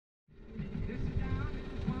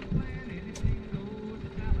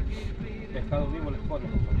Pescado vivo les ponen.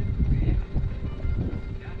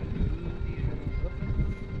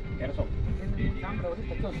 Gerson,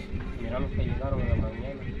 mira los que llegaron en la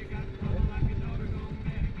mañana.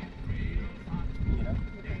 Mira.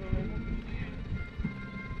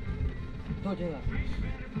 Don't do that.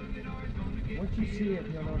 Once you see it,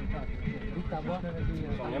 you'll know what I'm talking about.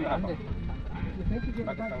 Son hembras. You think you get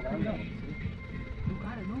Para que están grandes. You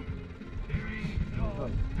got it, no?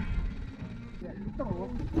 Good. Yeah, you throw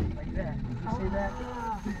them like that. You see that?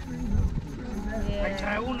 Ahí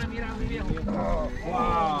trae una, mira, mi viejo. Oh,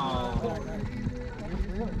 wow.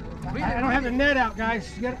 I don't have the net out, guys.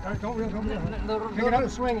 Get it. Don't reel. Pick it up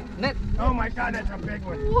and swing it. Net. Oh my God, that's a big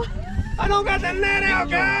one. I don't got the net out,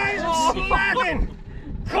 guys. It's slapping.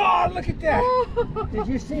 God, look at that. Did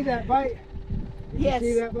you see that bite? Did Yes.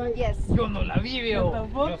 you see that bite? Yes. Yo no la vi, viejo.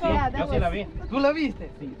 Yeah, that Yo sí la vi. ¿Tú la viste?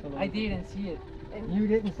 Sí, solo I didn't see it. You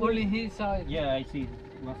didn't see Only it? he saw it. Yeah, I see.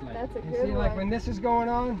 What's like. That's a You good see, like one. when this is going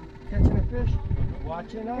on, catching a fish,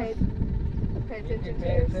 watching us, Pay you attention can to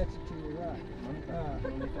pay yours. attention to your rod.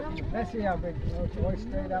 Let's see how big it is. Always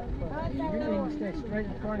straight out in front of you. You need to stay straight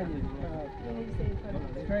in front of you. You need to stay in front of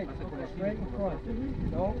me. Straight in front.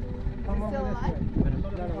 Don't come over Still this alive? way.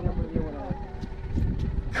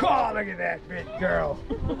 God, look at that big girl.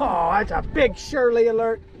 Oh, that's a big Shirley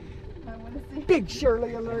alert. I want to see. Big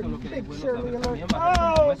Shirley alert. Big Shirley alert.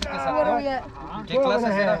 Oh, What are we God. at? ¿Qué 12 clase and a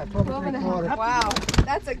será? half, 12 12 and and three a quarters. half. Wow,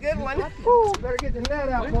 that's a good one. Woo, better get the net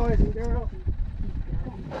out, boys and girls.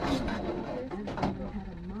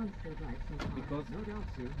 Because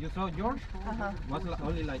you saw yours? Uh-huh. Was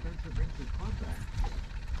only like.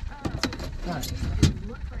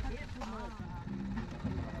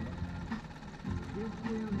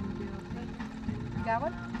 You got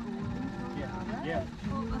one? Yeah.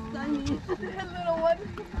 A little one.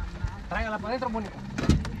 Tráigala para adentro, bonita.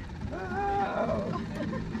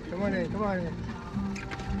 Come on in, come on in.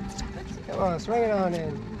 Come on, swing it on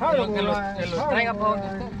in. Que los traiga para donde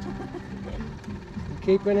esté.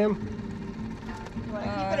 Keeping him. You want to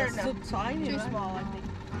keep it or no? So tiny. Too right? small, I think.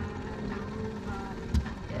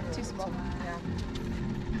 Yeah, too small.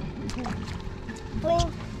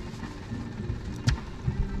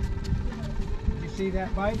 You see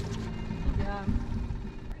that bite? Yeah.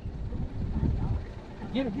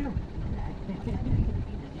 Get him, get him.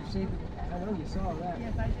 You see? I know you saw that.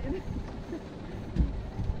 Yes, I did.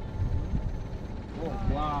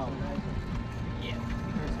 Oh, wow. Here,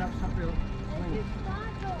 stop real.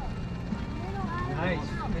 Nice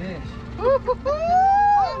fish.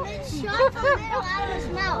 Mom, it shot the middle out of his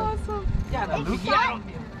mouth. Ya la It luquearon.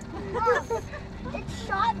 Mom, it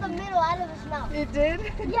shot the middle out of his mouth. It did?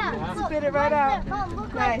 Yeah, look, Spit it right out. there. Mom,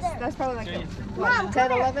 look Nice. right there. That's probably like a, Mom, what, come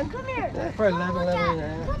 10, here. 11? Come here. That's for 11, Come look 11 at and a it.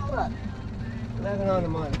 half. Come look. 11 on the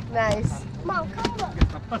money. Nice. Mom, come look.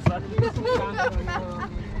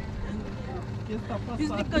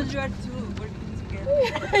 It's because you are two working together.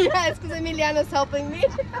 Yeah, it's because Emiliano's helping me.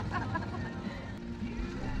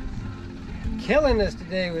 Killing us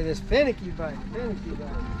today with this finicky bite. Finicky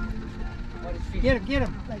bite. Get him, get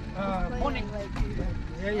him. Playing,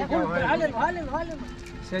 There you go, honey. Jálelo.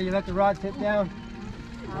 So you let the rod tip down?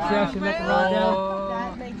 See how she let the rod down?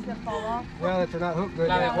 that makes them fall off. Well, if they're not hooked good.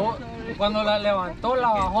 La now. dejó, cuando la levantó, la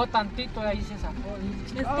bajó tantito y ahí se sacó.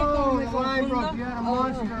 Es que Oh, como me the line broke. confundo. You had a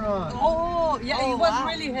monster on. Oh, yeah, Oh, it was wow.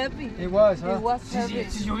 really heavy. It was, huh? It was Sí, heavy.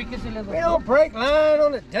 sí, yo vi que se le We dobló. don't break line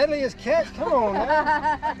on the deadliest catch. Come on,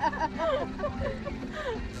 man.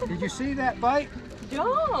 Did you see that bite?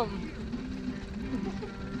 Yum.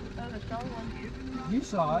 That was a strong one. You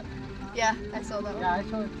saw it. Yeah, I saw that one. Ya,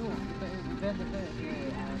 eso es tú.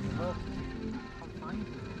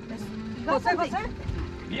 You got something.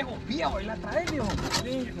 Viejo, viejo, y la trae, viejo.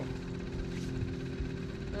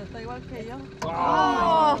 Pero está igual que yo.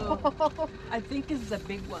 Oh. I think it's a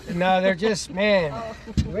big one. No, they're just, man.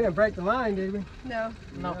 We didn't break the line, did we? No.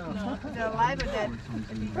 No. They're alive or dead?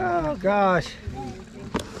 Oh, gosh.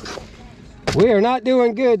 We are not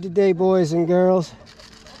doing good today, boys and girls.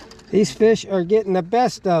 These fish are getting the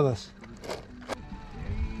best of us.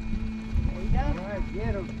 There you go. All right,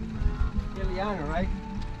 get them. Ileana, right?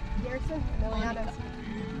 Garrison? Emiliano's.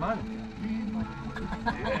 Monica.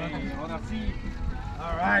 Hey, ahora sí.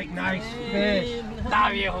 All right, nice fish. Está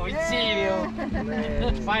viejo, sí, viejo.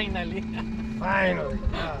 Man, Finally. finally.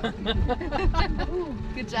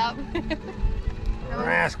 Good job.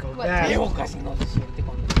 Rascal, What, that. Viejo casi no se siente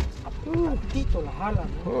cuando a puntito la jala,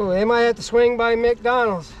 ¿no? Ooh, they might have to swing by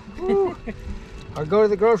McDonald's. Ooh. Or go to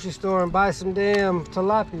the grocery store and buy some damn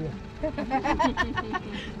tilapia.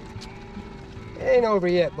 It ain't over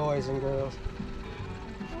yet, boys and girls.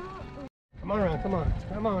 Come Come on around, come on.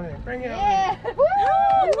 Come on in. Bring it Yeah. on. Woo!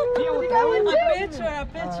 You got one A too? picture, a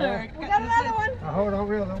picture. We got another one. Hold on,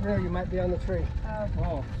 real, don't reel. You might be on the tree.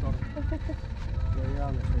 Oh, sorry. Yeah, you're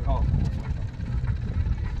on the tree. Oh.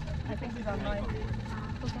 I think he's on mine.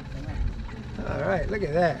 All right, look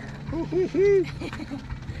at that.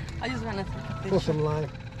 I just wanna take a Pull picture. some line.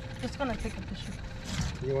 Just gonna take a picture.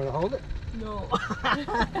 You want to hold it? No.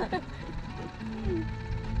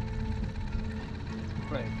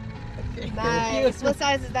 Great. Nice. What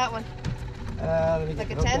size is that one? Let me Like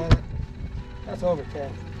get a the hook 10? on it. That's over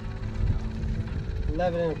 10.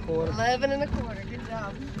 11 and a quarter. 11 and a quarter. Good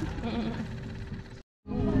job.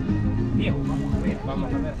 Viejo, vamos a ver.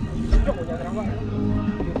 Vamos a ver. Yo voy a grabar.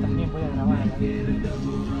 Yo también voy a grabar a la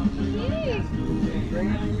vez. Bring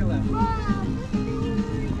it to your left.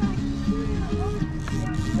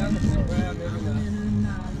 That looks so bad, maybe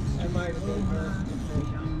not. I might have been her.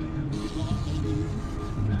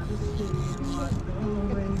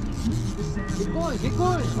 Keep going, keep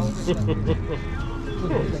going.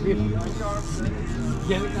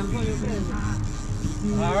 Ya le cansó, yo creo.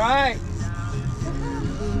 All right.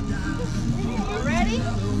 You ready?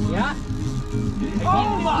 Ya.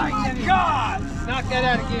 Oh my God! Knock that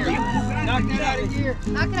out of gear. Knock that out of gear.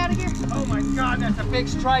 Knock it out of here. Oh my God, that's a big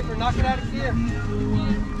striper. Knock it out of gear.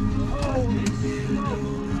 Holy smoke.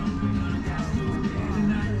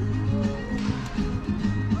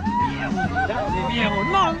 Viejo,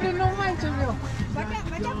 no, hombre, no manches, viejo. Back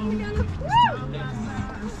up, Woo!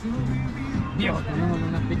 Viejo, tenemos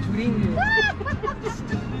una pechurín.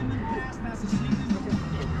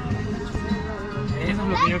 Eso es lo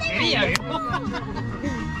que yo quería, viejo.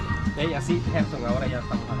 Ella sí, Gerson, ahora ya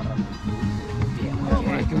estamos agarrando.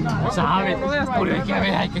 Es que uno sabe, porque hay que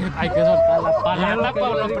ver, hay que soltar la palata para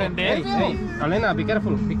uno aprender. Hey, hey, Alena, be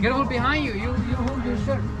careful. Be careful behind you. You hold your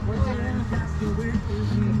shirt.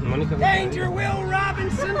 Mónica. Danger, Will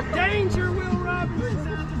Robinson! Danger, Will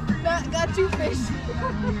Robinson! Got two fish.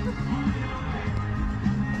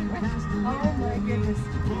 Oh my goodness.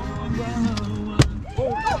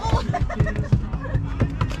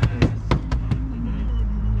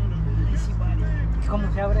 ¿Cómo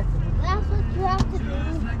se abre esto? That's what you have to do.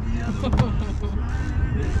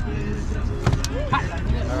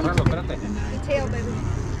 Agarralo, espérate. The tail, baby.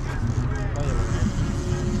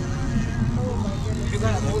 Oh my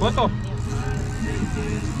goodness. Foto.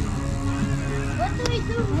 What do we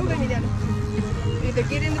do? Move me down. Either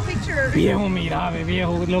get in the picture or... Viejo, mira,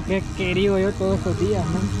 viejo, lo que he querido yo todos estos días,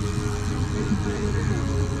 ¿no?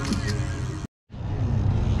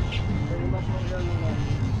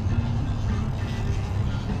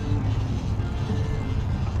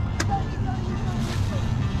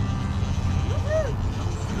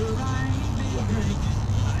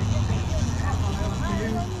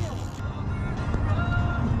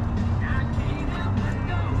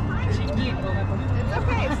 It's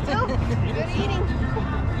okay, it's still good eating.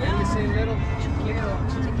 When you say little, Chiquito.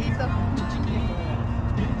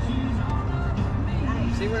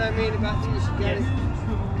 see what I mean about these? You gotta,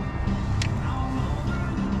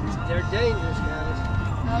 they're dangerous, guys.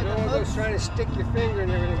 You don't want to go trying to stick your finger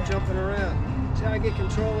in everything jumping around. See how I get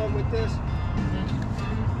control of them with this?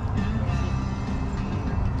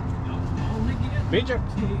 Picture.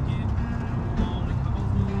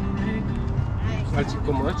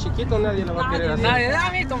 Como es chiquito, nadie lo va a querer hacer. Nadie,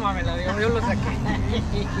 a mí tómamela, digo, yo lo saqué.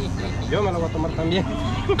 Yo me lo voy a tomar también.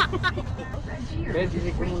 ¿Ves?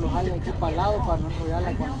 Dice que uno lo jala aquí para el lado para no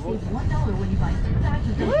enrollarla con la bolsa.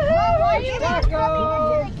 Tacos!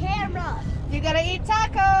 The camera. You gotta eat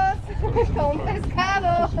tacos. Con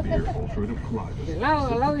pescado. Del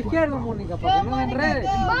lado, al lado izquierdo, Mónica, para que no se enrede.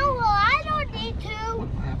 Molo, I don't need to.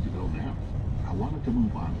 I wanted to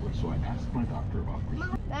move onward, so I asked my doctor about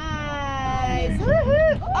prescription. Nice.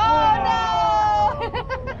 Woohoo! Oh no!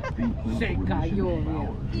 Se cayó, mira.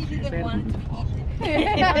 She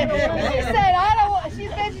said, I don't want,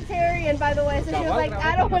 she's vegetarian, by the way, so she was like,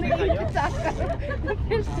 I don't want to eat the taco.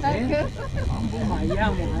 Fish tacos.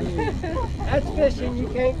 Fallamos ahí. That's fishing, you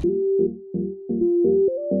can't.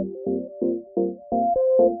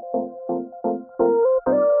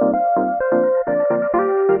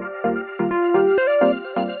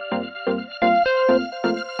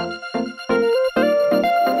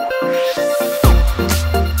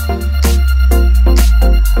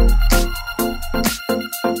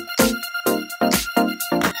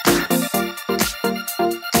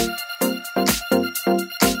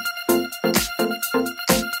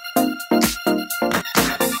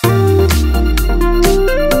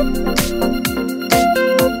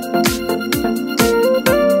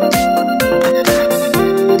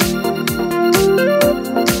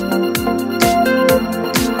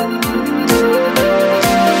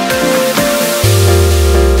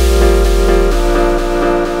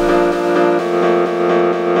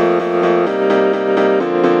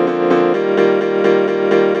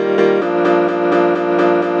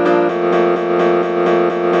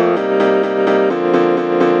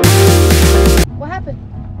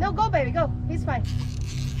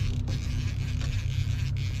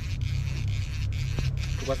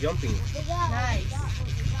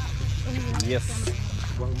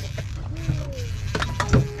 one more.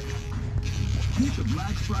 Keep the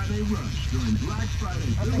Black Friday rush during Black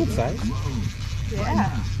Friday. Good size. Right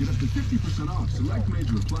now, get up to 50% off select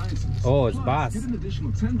major appliances. Oh, it's Plus, Bass. get an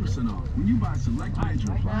additional 10% off when you buy select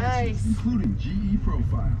major appliances, including GE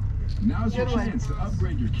Profile. Now's your chance to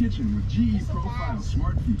upgrade your kitchen with GE Profile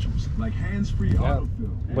smart features like hands-free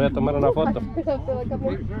autofill. Voy a tomar una foto.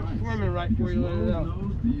 Swimming right before you let it out.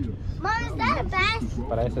 Mom, is that a bass?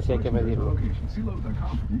 Para eso sí hay que medirlo.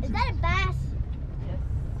 Is that a bass?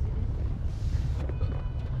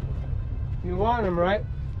 You want him, right?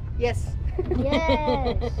 Yes.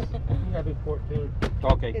 Yes. You gotta be 14.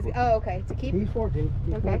 Okay, Is, cool. oh, okay. To keep? He's 14.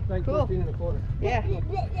 He's Okay, like cool. 14 and a quarter. Yeah.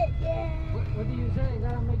 What do you say? You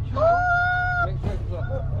gotta make sure. Make sure it's up.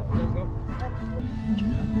 There you go.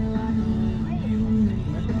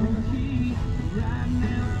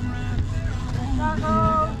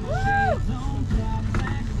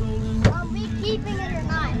 Are we keeping it or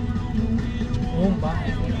not?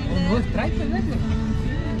 No strike, ¿verdad?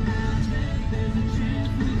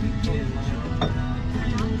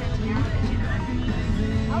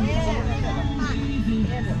 Oh, yeah.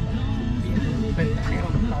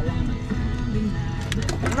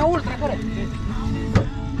 Una ultra, corre.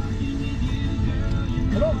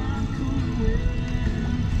 Hello.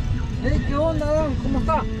 Hey, ¿qué onda, Adam? ¿Cómo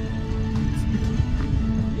está?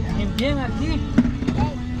 Bien, bien, aquí.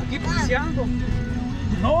 Aquí paseando.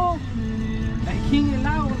 No, aquí en el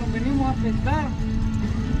lago nos venimos a pescar.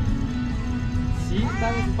 Sí,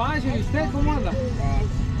 está despacio. ¿Y usted cómo anda?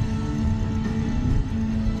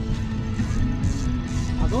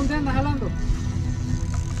 ¿A dónde anda jalando?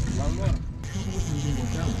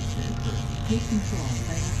 Take control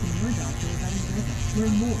by asking your doctor about Ingrezza.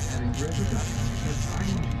 Learn more at Ingrezza.com. That's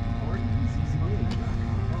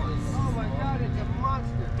Oh my God, it's a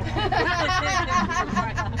monster.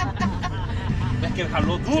 Es que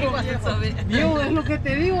jaló duro. Viejo, es lo que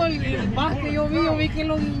te digo, el más que yo vi que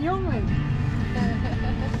lo guiñó, man.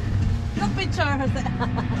 No pictures.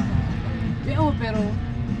 Viejo, pero...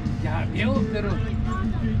 Ya, viejo, pero...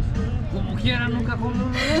 Como quiera, nunca come uno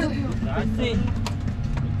de esos, viejo. Sí.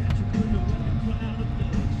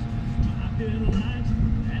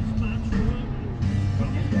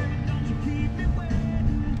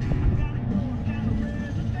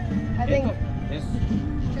 I think It's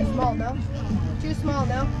too small, no? Too small,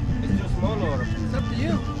 no? too small or... It's up to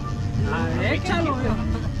you. Échalo, viejo.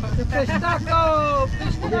 Fish taco!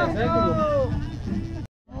 Fish taco!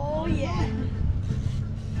 Oh, yeah.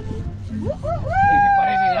 ¿Te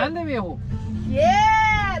parece grande, viejo?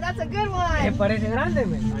 Yeah, that's a good ¿Te one. parece grande,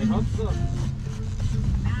 man?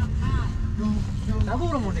 Está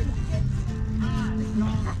duro, Mónica.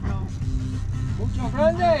 Mucho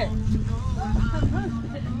grande!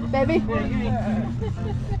 Baby.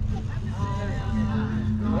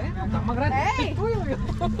 Bueno, está más grande que Hey. el tuyo, viejo.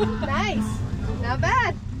 Nice. Not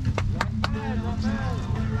bad.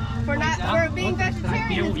 For being vegetarian,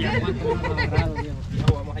 Viejo, it's ya cuánto good. hemos agarrado, viejo.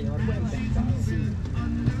 Viejo, vamos a llevar cuenta.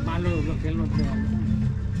 Malo lo que él nos regaló.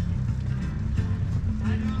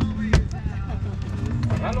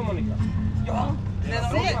 Agarralo, Mónica.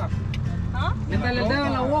 Sit. Métale el dedo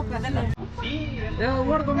en la boca. Sí, El dedo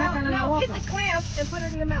gordo, métale en la No, boca. get the clamp and put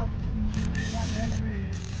it in the mouth.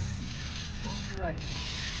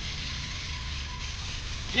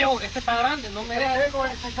 Viejo, este está grande, no me deja. Tengo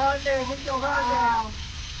este grande, mucho grande.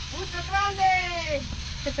 Mucho grande.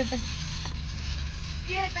 Get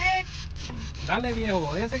it, babe. dale,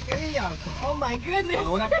 viejo. Ese quería. Oh my goodness.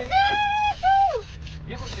 Ahora que...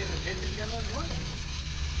 Viejo, de repente ya no es bueno.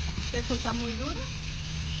 Esto está muy duro.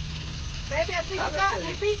 Baby, I think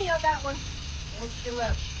you beat me on that one. What's your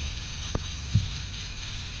left?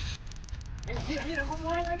 Mira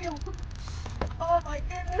cómo es, viejo. Oh my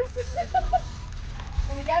goodness.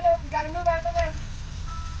 We gotta move out of there.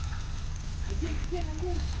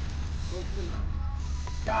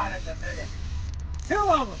 God, it's a minute. Two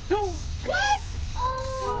of them, two. What?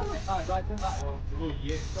 Oh. Alright, right there. Oh,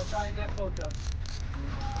 yeah. Go try and get both of them.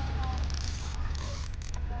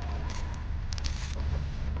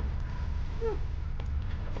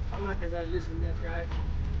 I'm not gonna listen to this guy.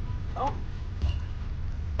 Oh.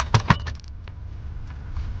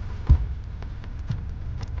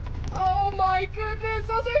 Oh my goodness,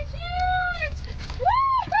 those are huge!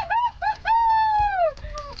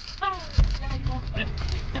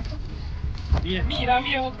 Mira,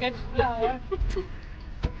 viejo, qué chulada.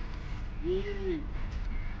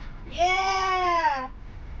 Yeah!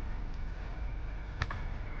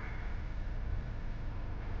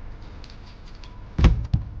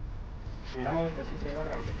 Vamos que sí se va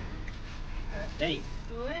grande. Ey.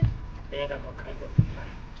 Do it. Venga, no caigo.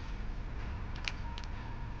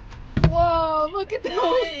 look at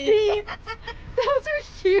those teeth. Those are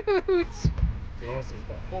huge.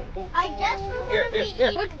 I guess we're gonna be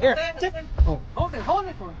Here. Hold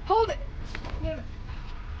it for him. Hold it.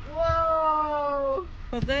 Whoa.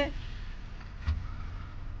 Jose.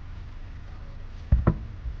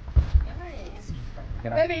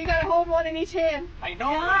 Baby, you gotta hold one in each hand. I know.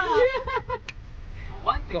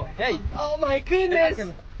 One thing. Hey, Oh my goodness.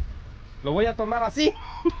 lo voy a tomar así.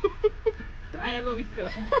 Tráelo, viste.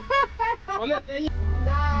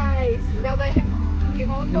 Nice. Now they you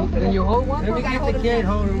hold both of Then them. you hold one. Let me get the kid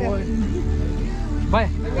holding one. Vaya,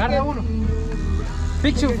 agarra uno.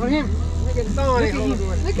 Picture for him. Look at Tony holding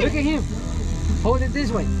one. Look at him. Hold it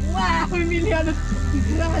this way. Wow, Emiliano.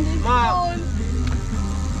 Smile.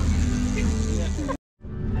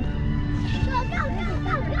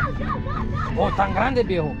 Oh, tan grande,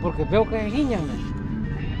 viejo, porque veo que guiñan.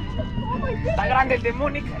 Está grande el de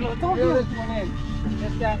Mónica. Los dos. This one in.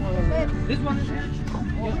 This one in. This one is here.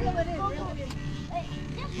 Hey,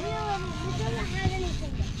 just reel him. He doesn't have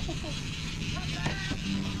anything.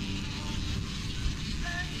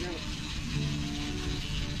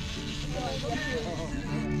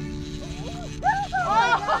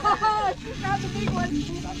 Oh, she found the big one.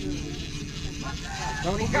 Está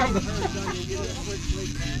brincando.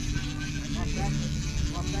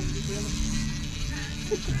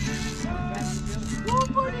 Oh,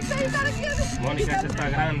 Mónica, you gotta get it. Mónica, ese está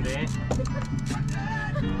grande,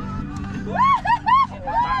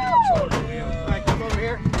 Right, come over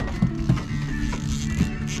here.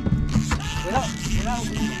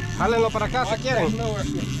 Jálenlo para acá si quieren.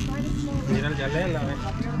 Mira el Yalena, ve.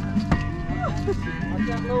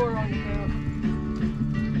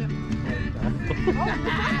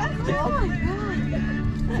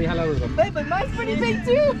 Sí, jala duro. Wait, but mine's pretty big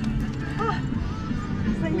too.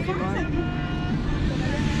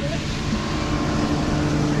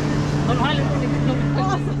 No lo jales, Mónica.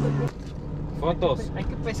 Fotos. Hay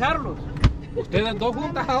que pesarlos. Ustedes dos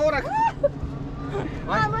juntas ahora.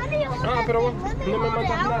 Ah, pero vos no me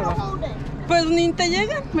mandas nada. Pues ni te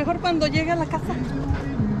llegan. Mejor cuando llegue a la casa.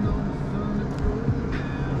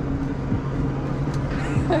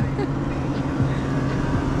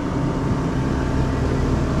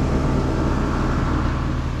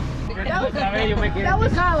 That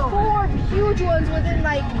was 4 huge ones within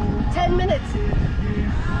like 10 minutes.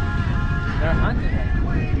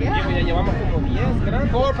 Viejo, ya llevamos como 10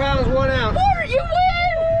 grandes. 4 pounds, 1 ounce. 4, you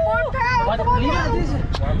win! 4 pounds, 4 pounds.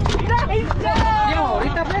 Nice job!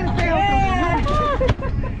 Ahorita pega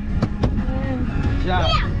Job.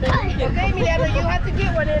 Okay, Emiliano, you have to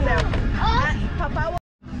get one in now. Papa.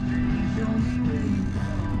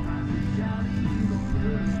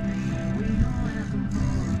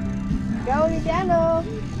 Go, Emiliano.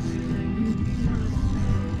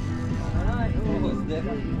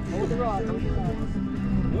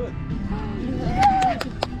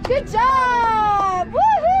 Good job!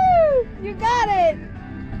 Woohoo! You got it!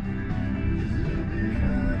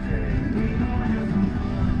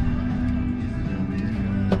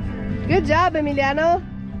 Good job, Emiliano.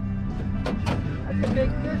 That's a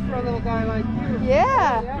big fish for a little guy like you.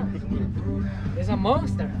 Yeah. It's a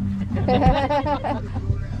monster.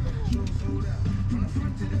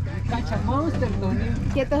 Catch a monster, Tony.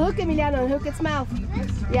 Get the hook, Emiliano, and hook its mouth.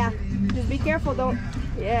 Yeah. Just be careful, don't.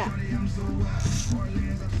 Yeah.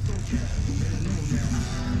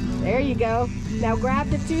 There you go. Now grab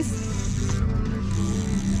the 2.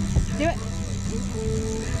 Do it.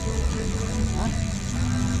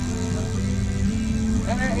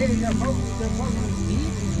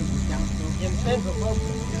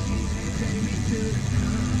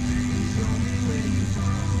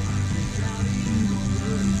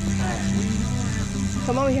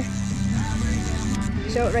 Come over here.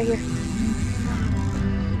 Show it right here.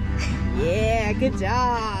 Yeah, good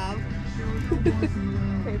job.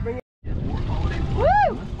 Okay, bring it. Woo!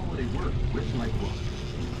 Holiday work with Lightbox.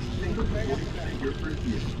 Think of your first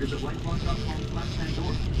year. Visit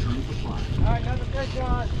lightbox.com/Pandora. Terms apply. All right, another fish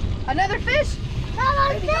on. Another fish?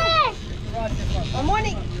 Another fish! One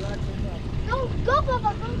morning. Go,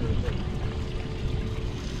 Papa, go.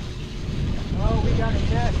 Oh, we got a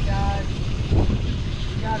mess, guys.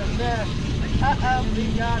 We got a mess. Uh-oh. We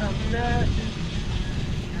got a mess.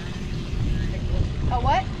 A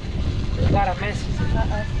what? We got a mess.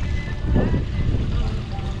 Uh-oh.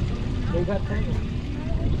 We got tangled.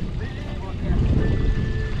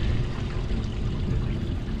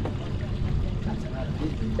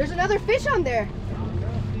 There's another fish on there.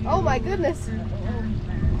 Oh my goodness.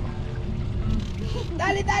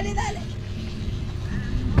 Dale, dale, dale.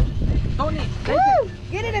 Tony, Woo!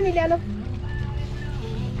 Get it, Emiliano.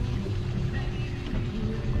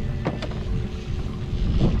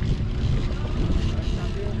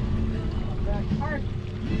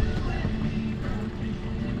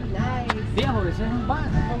 Ese es un bar.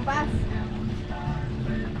 Un bass.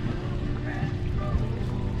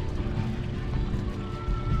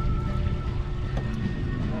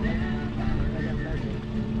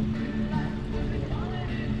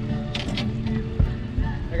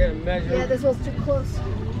 I gotta measure. Yeah, this one's too close.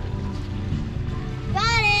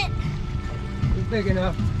 Got it! It's big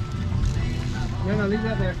enough. No, leave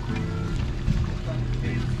that there.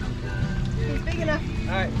 He's big enough.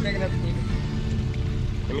 Alright, big enough.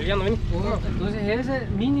 Emiliano, ven. Entonces ese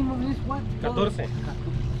mínimo es what? 14.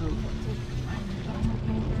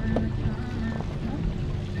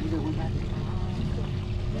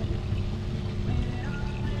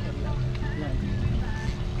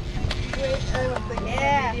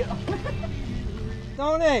 Yeah.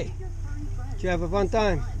 Tony! Did you have a fun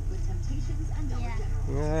time? Yeah.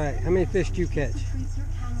 Alright, how many fish did you catch?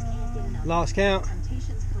 Lost count?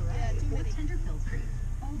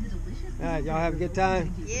 Alright, y'all have a good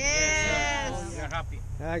time? Yes. You're happy.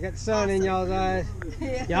 I got the sun in y'all's eyes.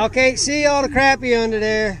 Y'all can't see all the crappie under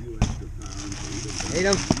there. They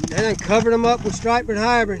done covered them up with striped and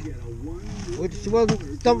hybrid. We'll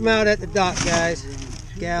dump them out at the dock, guys,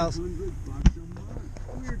 gals.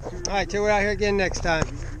 Alright, till we're out here again next time.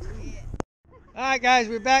 Alright guys,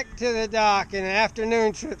 we're back to the dock and the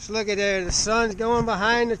afternoon trips. Look at there, the sun's going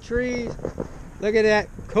behind the trees. Look at that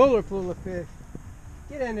cooler full of fish.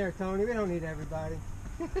 Get in there, Tony, we don't need everybody.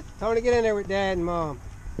 Tony, get in there with Dad and Mom.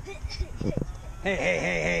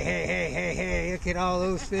 Hey, look at all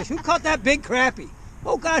those fish. Who caught that big crappie?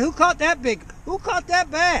 Oh God, who caught that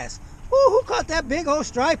bass? Ooh, who caught that big old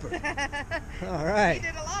striper? All right. He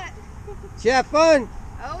did a lot. Did you have fun?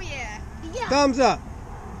 Oh yeah. Thumbs up.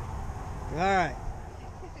 All right.